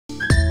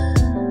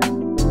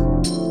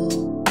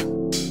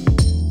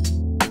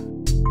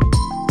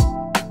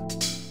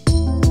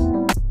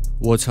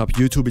What's up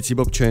YouTube, it's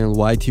hip-hop channel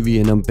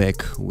YTV and I'm back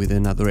with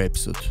another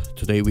episode.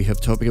 Today we have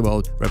topic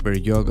about rapper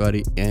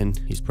Gotti and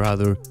his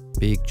brother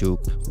Big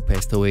Juke, who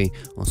passed away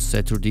on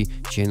Saturday,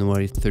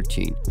 January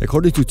 13.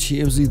 According to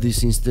TMZ,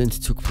 this incident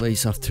took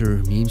place after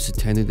Memes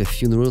attended a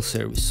funeral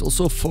service.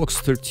 Also, Fox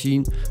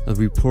 13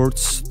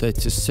 reports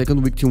that a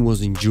second victim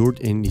was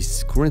injured and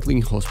is currently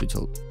in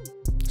hospital.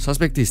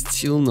 Suspect is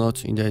still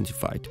not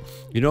identified.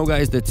 You know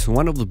guys, that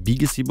one of the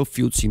biggest hip-hop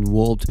feuds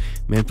involved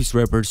Memphis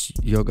rappers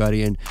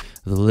Gotti and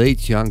the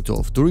late Young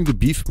Dolph. During the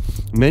beef,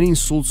 many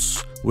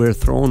insults were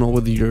thrown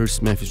over the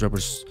years. Memphis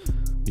rappers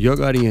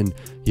Gotti and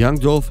Young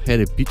Dolph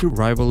had a bitter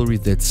rivalry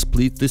that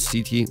split the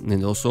city,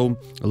 and also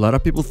a lot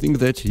of people think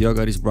that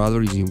Gotti's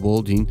brother is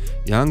involved in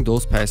Young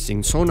Dolph's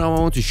passing. So now I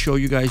want to show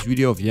you guys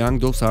video of Young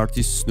Dolph's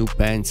artist Snupe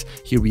Bandz.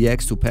 He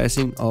reacts to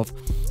passing of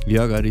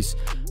Gotti's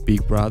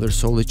big brother.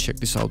 So let's check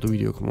this out, the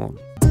video, come on.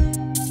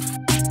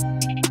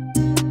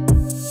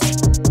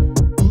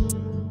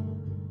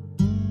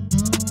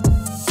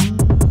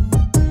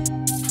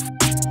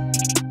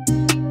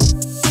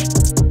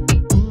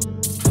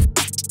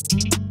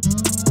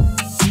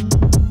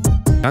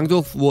 Young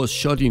Dolph was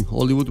shot in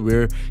Hollywood,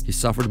 where he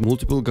suffered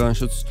multiple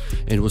gunshots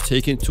and was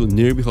taken to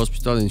nearby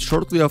hospital, and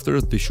shortly after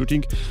the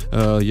shooting,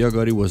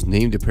 Gotti was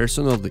named a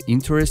person of the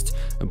interest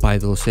by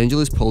the Los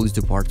Angeles Police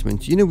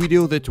Department. In a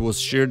video that was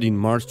shared in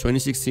March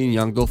 2016,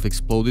 Young Dolph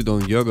exploded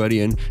on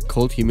Gotti and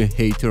called him a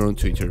hater on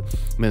Twitter.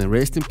 Man,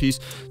 rest in peace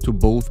to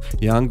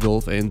both Young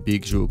Dolph and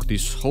Big Juke.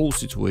 This whole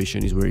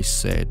situation is very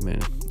sad,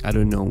 man. I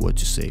don't know what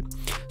to say.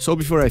 So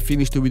before I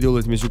finish the video,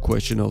 let me ask you a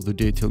question of the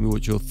day. Tell me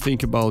what you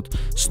think about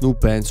Snupe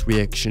Bandz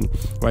reaction.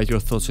 Write your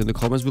thoughts in the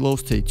comments below.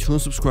 Stay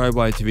tuned, subscribe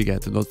YTV,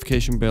 get the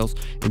notification bells,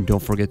 and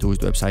don't forget to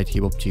visit the website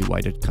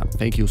hiphopty.com.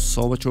 Thank you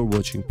so much for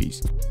watching.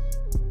 Peace.